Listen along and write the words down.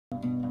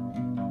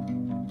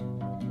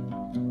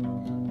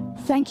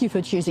Thank you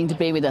for choosing to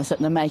be with us at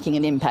the Making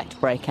an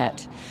Impact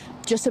breakout.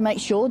 Just to make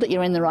sure that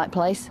you're in the right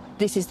place,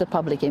 this is the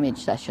public image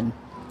session.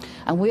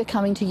 And we're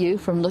coming to you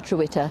from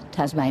Lutruwita,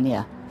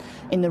 Tasmania.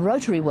 In the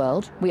Rotary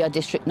world, we are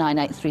District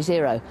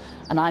 9830,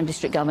 and I'm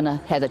District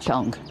Governor Heather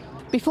Chong.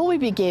 Before we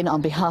begin,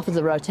 on behalf of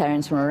the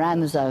Rotarians from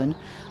around the zone,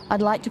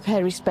 I'd like to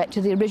pay respect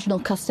to the original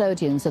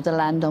custodians of the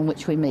land on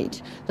which we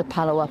meet, the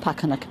Palawa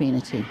Pakana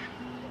community.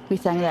 We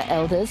thank their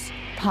elders,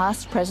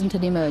 past, present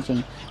and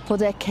emerging, for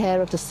their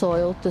care of the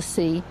soil, the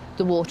sea,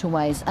 the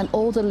waterways and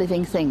all the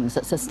living things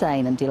that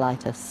sustain and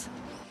delight us.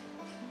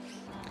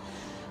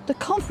 The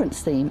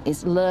conference theme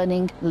is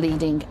Learning,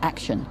 Leading,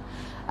 Action.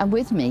 And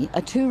with me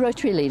are two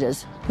Rotary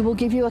leaders who will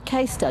give you a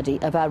case study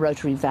of our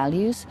Rotary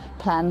values,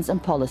 plans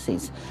and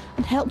policies,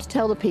 and help to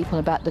tell the people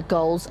about the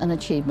goals and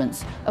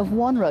achievements of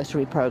one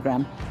Rotary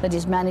programme that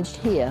is managed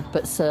here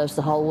but serves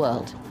the whole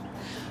world.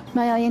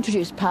 May I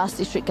introduce past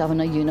District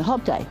Governor Una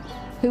Hobday,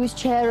 who is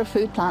Chair of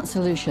Food Plant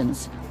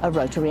Solutions, a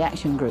Rotary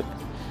Action Group,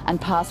 and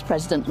past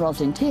President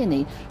Roslyn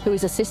Tierney, who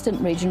is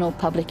Assistant Regional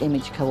Public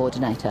Image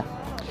Coordinator.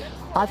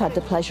 I've had the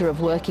pleasure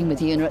of working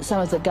with Una at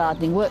some of the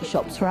gardening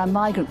workshops for our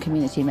migrant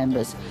community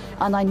members,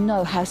 and I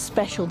know how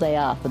special they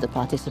are for the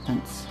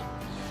participants.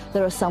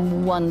 There are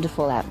some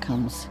wonderful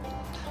outcomes.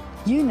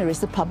 Una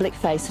is the public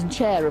face and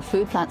chair of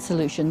Food Plant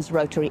Solutions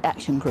Rotary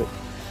Action Group,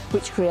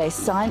 which creates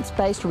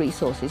science-based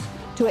resources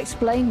to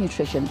explain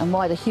nutrition and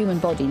why the human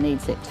body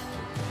needs it.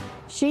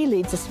 She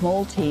leads a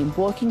small team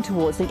working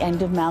towards the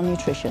end of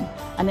malnutrition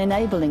and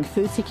enabling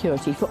food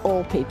security for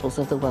all peoples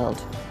of the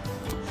world.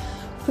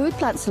 Food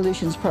Plant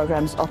Solutions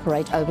programs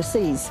operate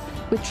overseas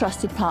with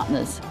trusted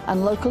partners,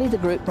 and locally the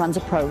group runs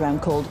a program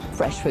called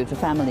Fresh Food for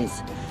Families,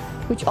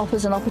 which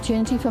offers an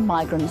opportunity for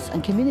migrants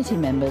and community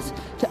members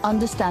to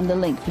understand the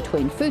link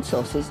between food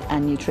sources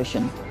and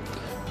nutrition.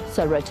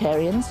 So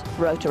Rotarians,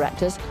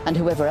 Rotaractors and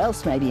whoever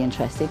else may be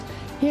interested,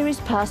 here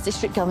is past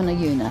District Governor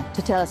Una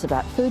to tell us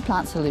about Food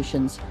Plant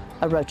Solutions,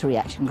 a Rotary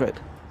Action Group.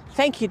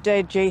 Thank you,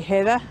 DG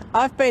Heather.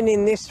 I've been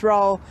in this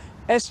role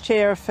as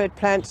Chair of Food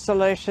Plant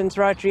Solutions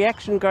Rotary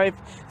Action Group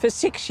for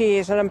 6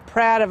 years, and I'm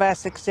proud of our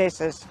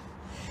successes.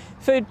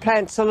 Food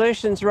Plant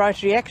Solutions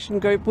Rotary Action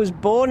Group was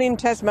born in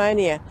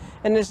Tasmania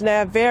and is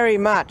now very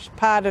much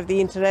part of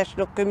the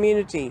international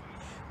community,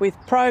 with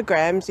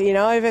programs in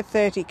over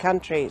 30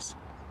 countries.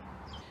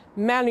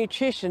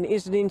 Malnutrition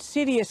is an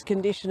insidious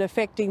condition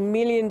affecting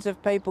millions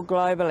of people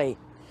globally.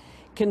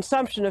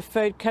 Consumption of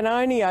food can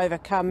only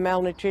overcome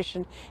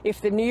malnutrition if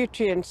the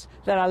nutrients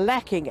that are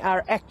lacking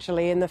are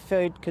actually in the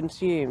food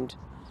consumed.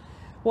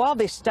 While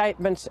this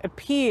statement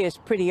appears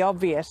pretty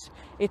obvious,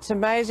 it's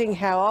amazing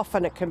how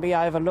often it can be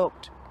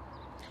overlooked.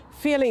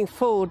 Feeling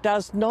full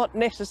does not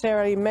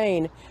necessarily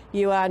mean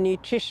you are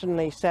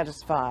nutritionally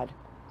satisfied.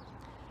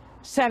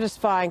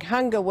 Satisfying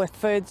hunger with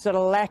foods that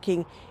are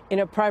lacking in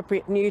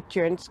appropriate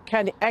nutrients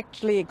can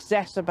actually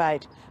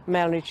exacerbate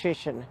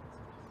malnutrition.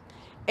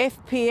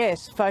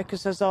 FPS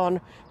focuses on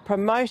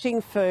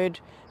promoting food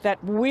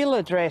that will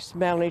address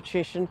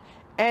malnutrition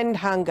and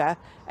hunger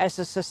as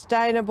a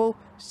sustainable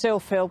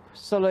self-help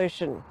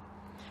solution.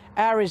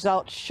 Our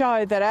results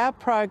show that our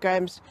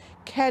programs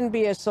can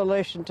be a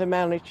solution to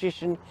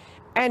malnutrition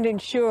and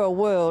ensure a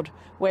world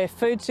where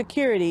food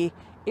security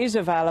is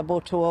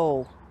available to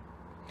all.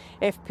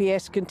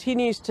 FPS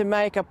continues to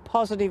make a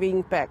positive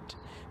impact,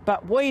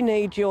 but we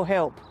need your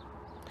help.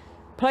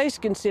 Please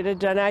consider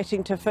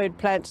donating to Food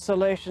Plant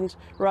Solutions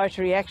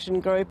Rotary Action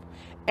Group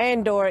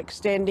and/or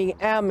extending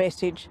our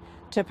message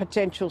to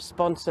potential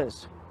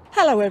sponsors.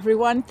 Hello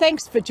everyone,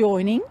 thanks for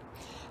joining.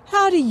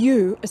 How do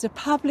you, as a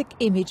public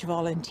image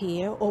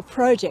volunteer or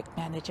project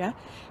manager,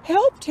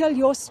 help tell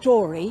your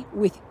story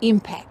with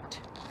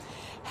impact?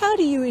 How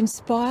do you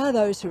inspire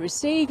those who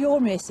receive your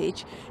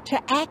message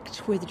to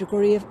act with a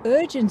degree of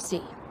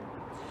urgency?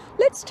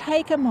 Let's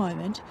take a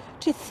moment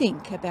to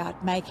think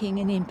about making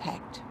an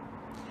impact.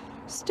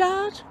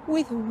 Start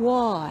with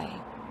why.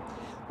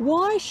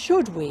 Why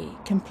should we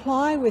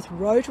comply with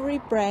Rotary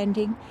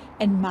branding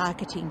and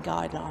marketing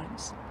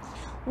guidelines?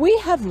 We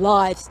have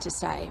lives to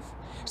save,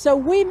 so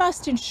we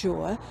must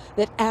ensure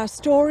that our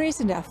stories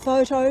and our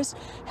photos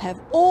have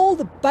all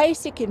the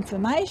basic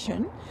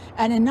information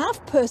and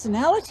enough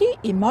personality,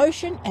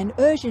 emotion and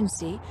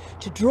urgency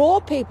to draw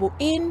people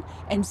in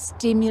and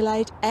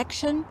stimulate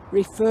action,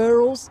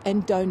 referrals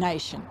and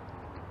donation.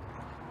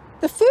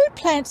 The Food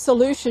Plant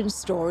Solutions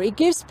story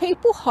gives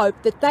people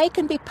hope that they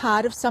can be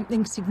part of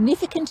something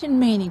significant and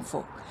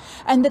meaningful,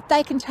 and that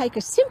they can take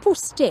a simple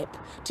step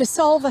to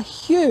solve a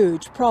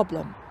huge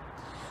problem.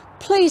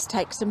 Please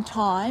take some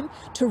time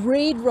to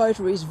read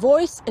Rotary's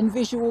voice and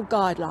visual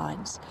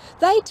guidelines.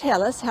 They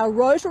tell us how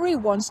Rotary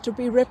wants to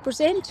be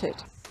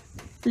represented.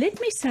 Let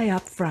me say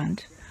up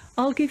front,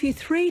 I'll give you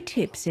 3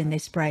 tips in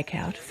this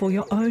breakout for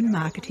your own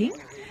marketing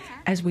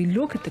as we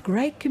look at the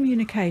great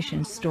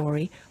communication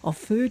story of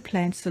Food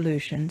Plant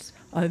Solutions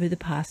over the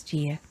past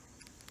year.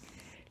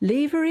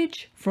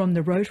 Leverage from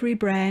the Rotary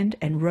brand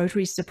and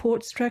Rotary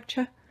support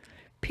structure,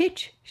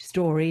 pitch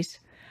stories,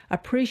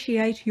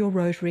 appreciate your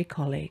Rotary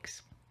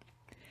colleagues.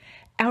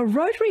 Our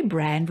Rotary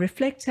brand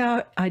reflects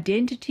our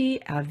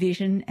identity, our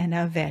vision and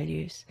our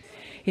values.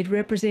 It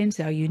represents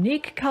our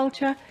unique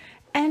culture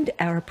and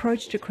our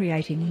approach to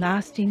creating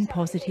lasting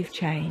positive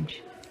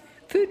change.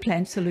 Food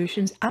Plant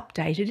Solutions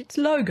updated its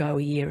logo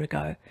a year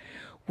ago.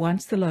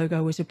 Once the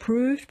logo was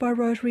approved by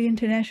Rotary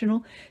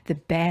International, the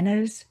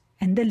banners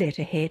and the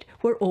letterhead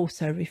were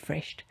also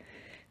refreshed.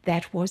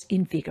 That was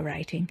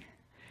invigorating.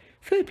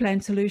 Food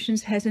Plant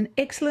Solutions has an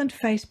excellent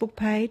Facebook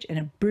page and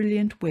a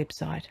brilliant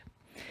website.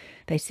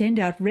 They send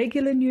out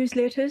regular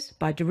newsletters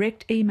by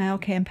direct email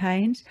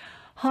campaigns,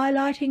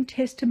 highlighting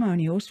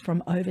testimonials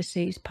from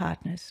overseas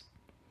partners.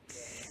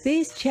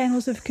 These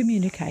channels of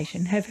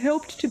communication have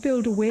helped to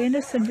build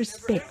awareness and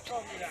respect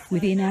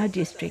within our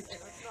district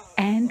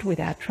and with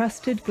our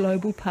trusted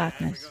global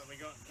partners.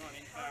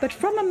 But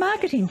from a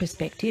marketing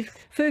perspective,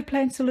 Food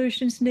Plant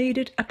Solutions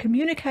needed a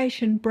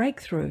communication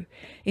breakthrough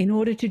in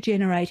order to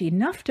generate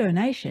enough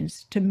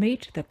donations to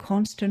meet the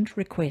constant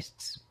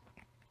requests.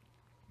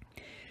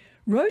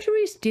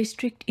 Rotary's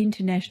District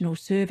International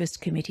Service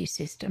Committee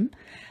system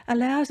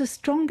allows a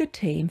stronger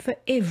team for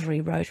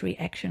every Rotary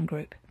Action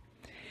Group.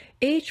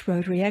 Each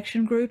Rotary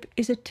Action Group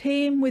is a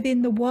team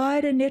within the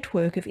wider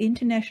network of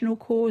international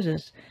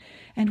causes,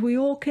 and we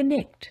all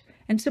connect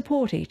and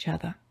support each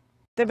other.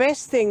 The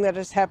best thing that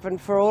has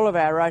happened for all of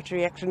our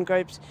Rotary Action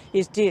Groups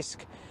is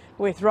DISC,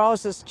 with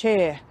Ros as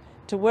chair.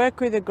 To work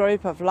with a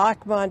group of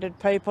like-minded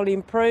people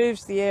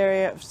improves the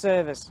area of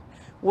service,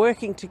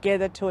 working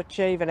together to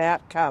achieve an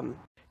outcome.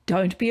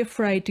 Don't be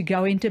afraid to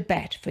go into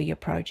bat for your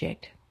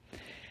project.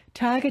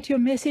 Target your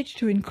message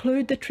to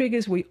include the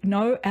triggers we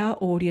know our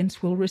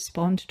audience will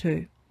respond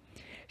to.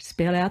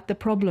 Spell out the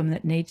problem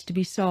that needs to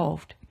be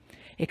solved.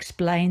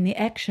 Explain the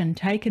action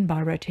taken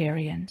by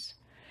Rotarians.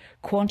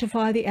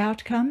 Quantify the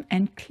outcome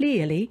and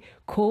clearly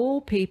call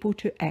people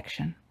to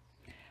action.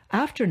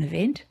 After an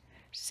event,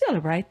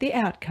 celebrate the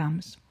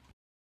outcomes.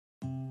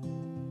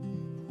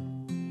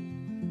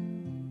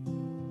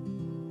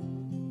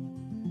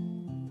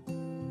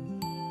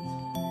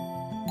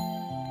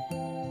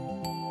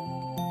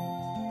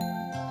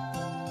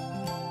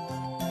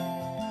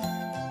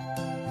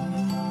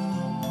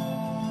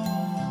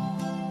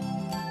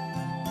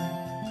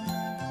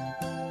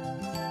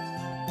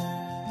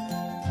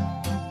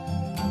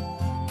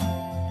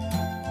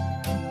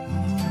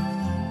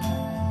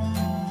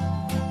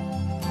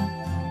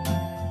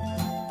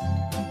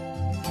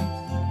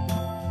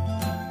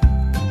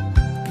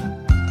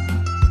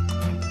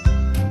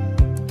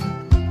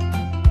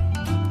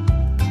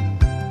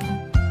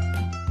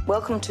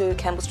 Welcome to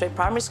Campbell Street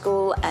Primary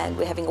School, and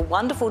we're having a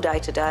wonderful day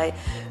today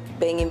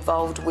being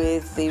involved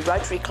with the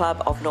Rotary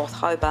Club of North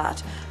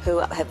Hobart, who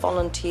have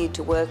volunteered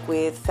to work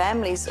with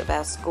families of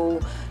our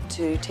school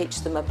to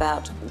teach them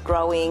about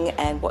growing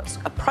and what's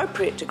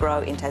appropriate to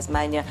grow in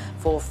Tasmania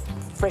for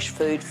fresh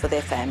food for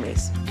their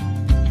families.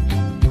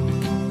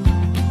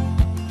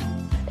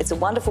 It's a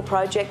wonderful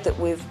project that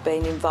we've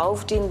been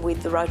involved in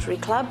with the Rotary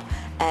Club,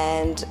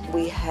 and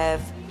we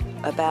have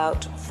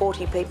about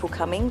 40 people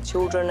coming,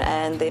 children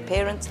and their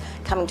parents,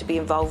 coming to be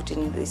involved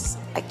in this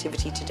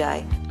activity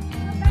today.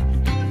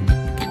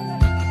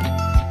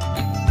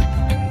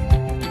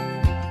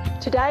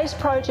 Today's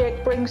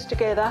project brings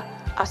together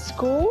a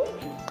school,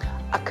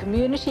 a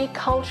community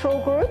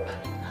cultural group,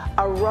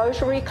 a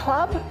Rotary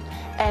Club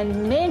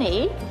and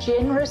many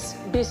generous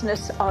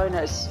business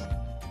owners.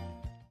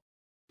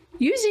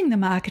 Using the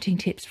marketing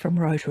tips from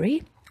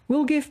Rotary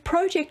will give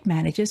project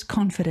managers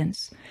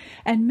confidence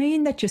and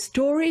mean that your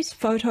stories,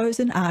 photos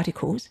and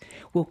articles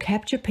will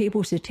capture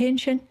people's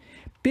attention,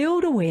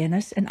 build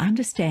awareness and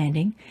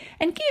understanding,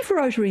 and give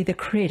Rotary the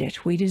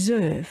credit we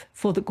deserve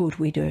for the good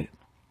we do.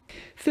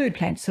 Food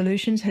Plant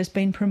Solutions has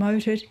been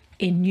promoted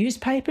in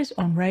newspapers,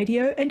 on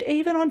radio and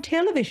even on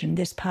television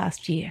this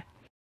past year.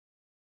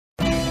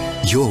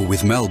 You're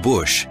with Mel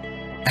Bush,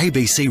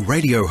 ABC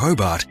Radio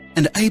Hobart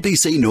and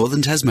ABC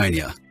Northern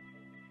Tasmania.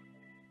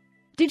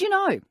 Did you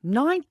know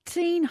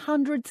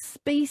 1,900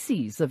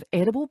 species of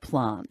edible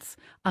plants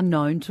are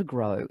known to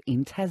grow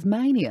in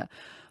Tasmania?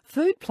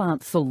 Food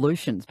Plant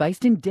Solutions,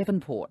 based in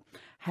Devonport,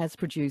 has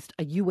produced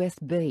a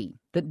USB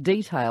that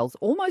details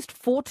almost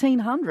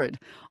 1,400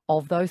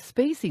 of those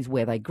species,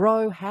 where they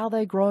grow, how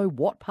they grow,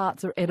 what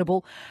parts are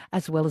edible,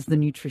 as well as the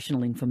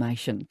nutritional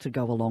information to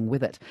go along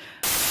with it.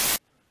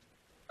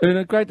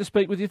 Una, great to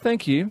speak with you.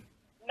 Thank you.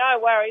 No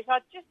worries. I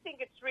just think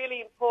it's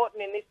really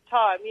important in this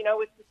time, you know,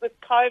 with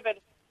COVID.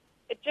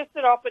 It's just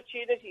an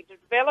opportunity to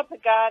develop a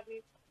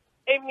garden,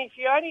 even if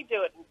you only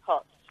do it in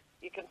pots.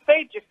 You can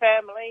feed your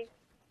family,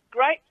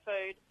 great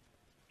food,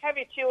 have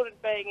your children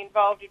being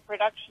involved in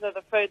production of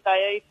the food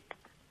they eat,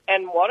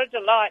 and what a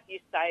delight, you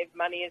save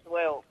money as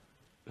well.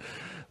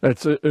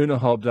 That's Una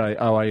Hobday,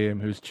 OAM,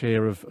 who's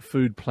chair of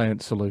Food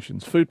Plant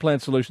Solutions.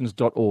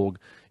 Foodplantsolutions.org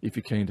if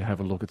you're keen to have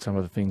a look at some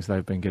of the things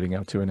they've been getting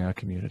up to in our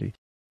community.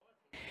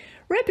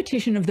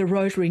 Repetition of the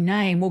Rotary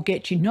name will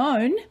get you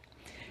known,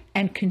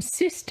 and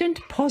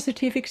consistent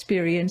positive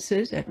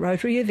experiences at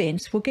Rotary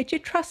events will get you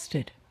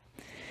trusted.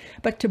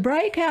 But to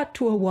break out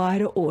to a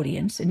wider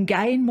audience and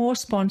gain more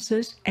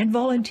sponsors and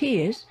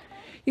volunteers,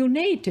 you'll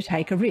need to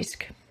take a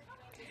risk.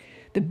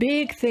 The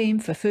big theme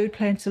for Food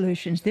Plant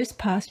Solutions this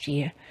past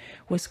year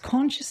was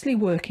consciously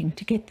working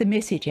to get the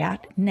message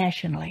out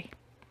nationally.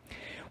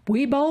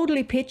 We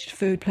boldly pitched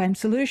Food Plant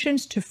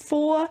Solutions to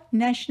 4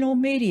 national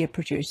media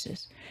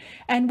producers,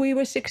 and we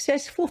were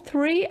successful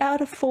 3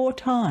 out of 4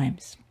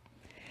 times.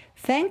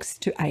 Thanks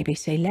to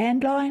ABC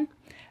Landline,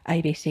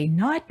 ABC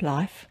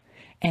Nightlife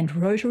and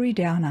Rotary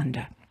Down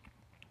Under.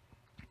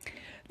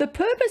 The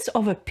purpose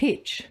of a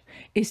pitch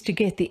is to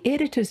get the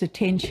editor's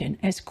attention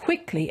as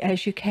quickly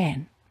as you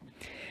can.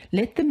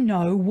 Let them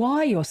know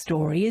why your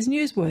story is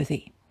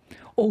newsworthy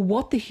or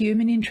what the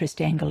human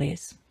interest angle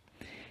is.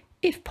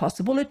 If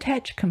possible,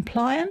 attach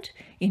compliant,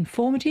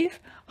 informative,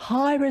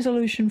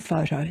 high-resolution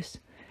photos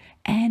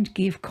and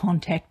give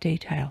contact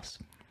details.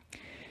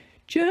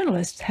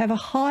 Journalists have a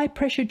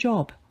high-pressure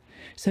job,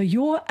 so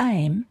your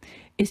aim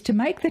is to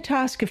make the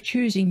task of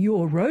choosing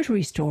your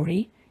Rotary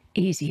story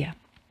easier.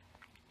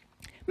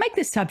 Make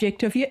the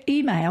subject of your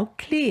email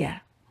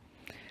clear.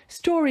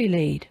 Story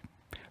lead,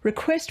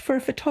 request for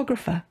a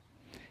photographer,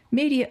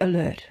 media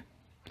alert.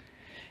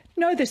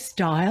 Know the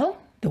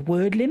style, the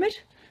word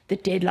limit, the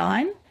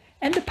deadline,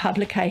 and the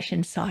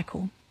publication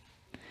cycle.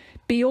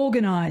 Be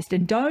organised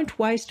and don't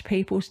waste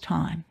people's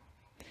time.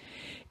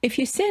 If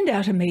you send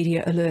out a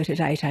media alert at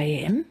 8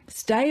 a.m,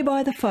 stay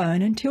by the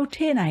phone until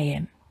 10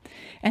 a.m.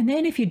 And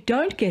then if you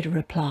don't get a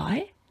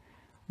reply,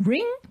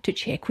 ring to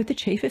check with the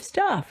Chief of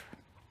Staff.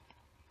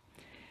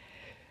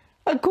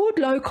 A good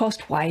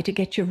low-cost way to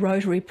get your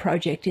Rotary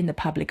project in the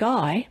public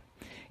eye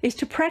is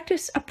to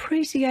practice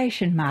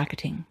appreciation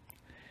marketing.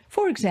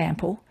 For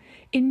example,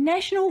 in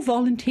National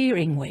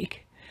Volunteering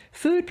Week,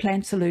 Food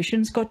Plant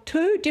Solutions got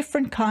 2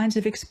 different kinds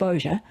of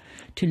exposure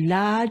to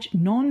large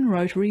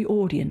non-Rotary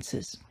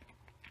audiences.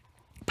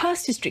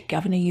 Past District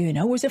Governor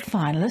Una was a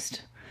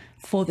finalist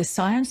for the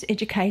Science,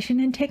 Education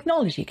and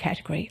Technology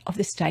category of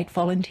the State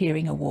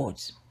Volunteering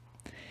Awards.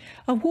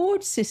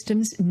 Award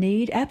systems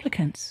need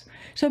applicants,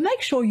 so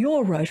make sure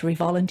your Rotary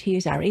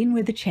volunteers are in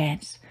with a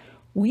chance.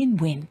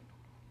 Win-win.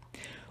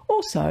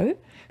 Also,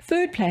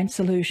 Food Plant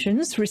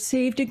Solutions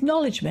received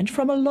acknowledgement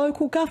from a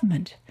local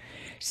government,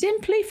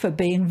 simply for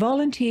being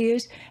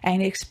volunteers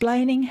and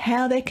explaining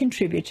how they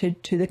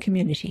contributed to the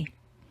community.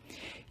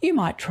 You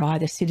might try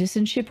the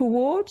Citizenship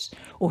Awards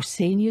or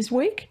Seniors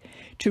Week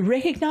to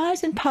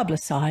recognise and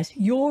publicise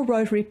your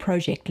Rotary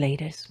project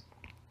leaders.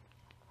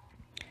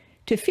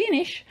 To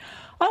finish,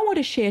 I want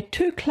to share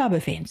 2 club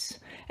events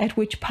at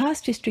which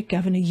past District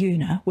Governor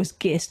Una was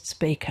guest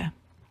speaker.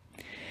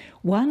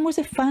 One was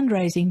a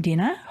fundraising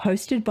dinner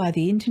hosted by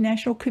the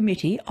International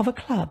Committee of a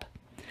club.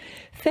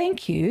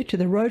 Thank you to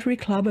the Rotary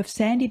Club of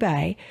Sandy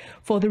Bay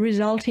for the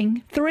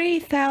resulting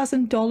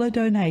 $3,000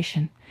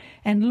 donation,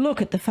 and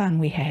look at the fun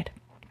we had.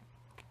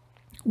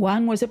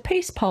 One was a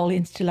peace pole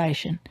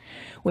installation,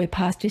 where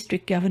past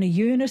District Governor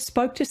Una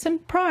spoke to some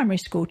primary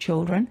school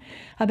children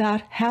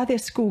about how their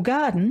school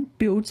garden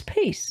builds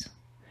peace.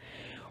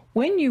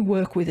 When you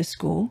work with a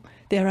school,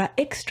 there are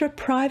extra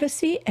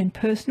privacy and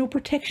personal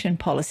protection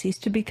policies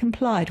to be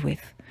complied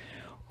with.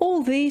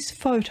 All these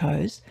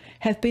photos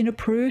have been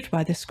approved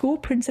by the school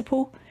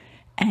principal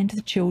and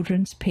the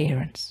children's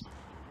parents.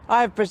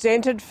 I have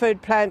presented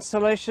Food Plant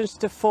Solutions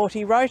to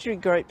 40 Rotary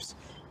groups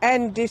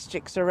and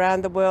districts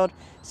around the world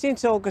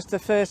since August the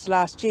 1st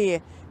last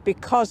year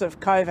because of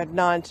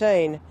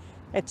COVID-19.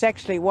 It's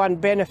actually one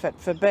benefit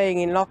for being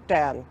in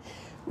lockdown.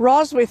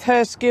 Ros, with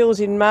her skills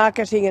in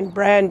marketing and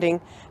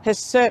branding, has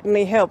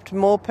certainly helped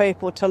more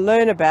people to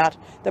learn about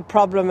the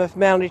problem of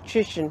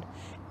malnutrition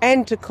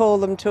and to call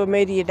them to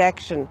immediate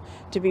action,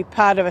 to be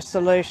part of a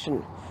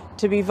solution,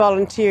 to be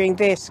volunteering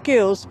their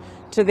skills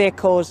to their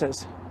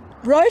causes.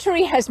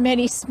 Rotary has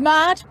many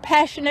smart,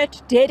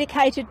 passionate,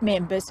 dedicated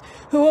members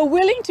who are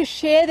willing to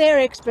share their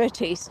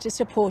expertise to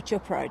support your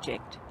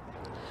project.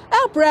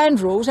 Our brand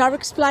rules are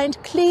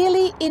explained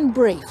clearly in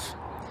brief.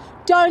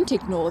 Don't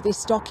ignore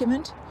this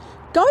document.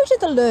 Go to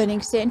the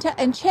Learning Centre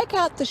and check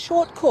out the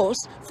short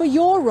course for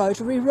your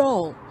Rotary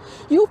role.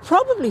 You'll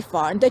probably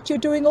find that you're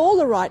doing all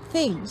the right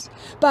things,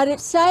 but it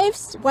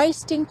saves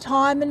wasting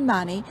time and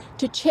money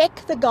to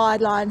check the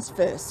guidelines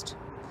first.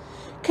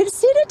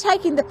 Consider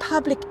taking the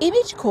Public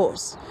Image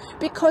course,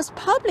 because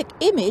public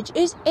image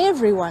is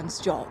everyone's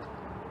job.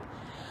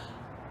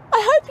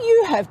 I hope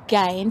you have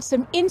gained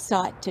some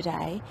insight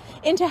today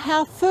into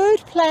how Food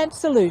Plant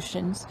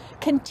Solutions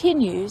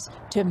continues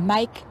to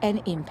make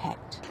an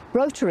impact.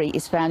 Rotary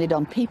is founded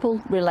on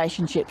people,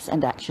 relationships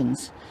and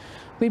actions.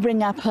 We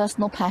bring our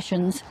personal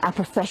passions, our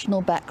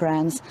professional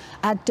backgrounds,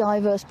 our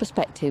diverse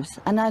perspectives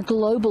and our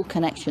global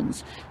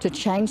connections to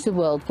change the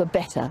world for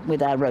better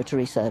with our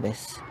Rotary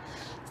service.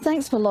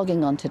 Thanks for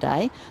logging on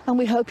today, and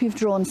we hope you've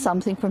drawn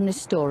something from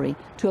this story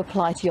to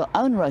apply to your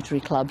own Rotary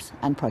clubs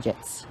and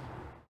projects.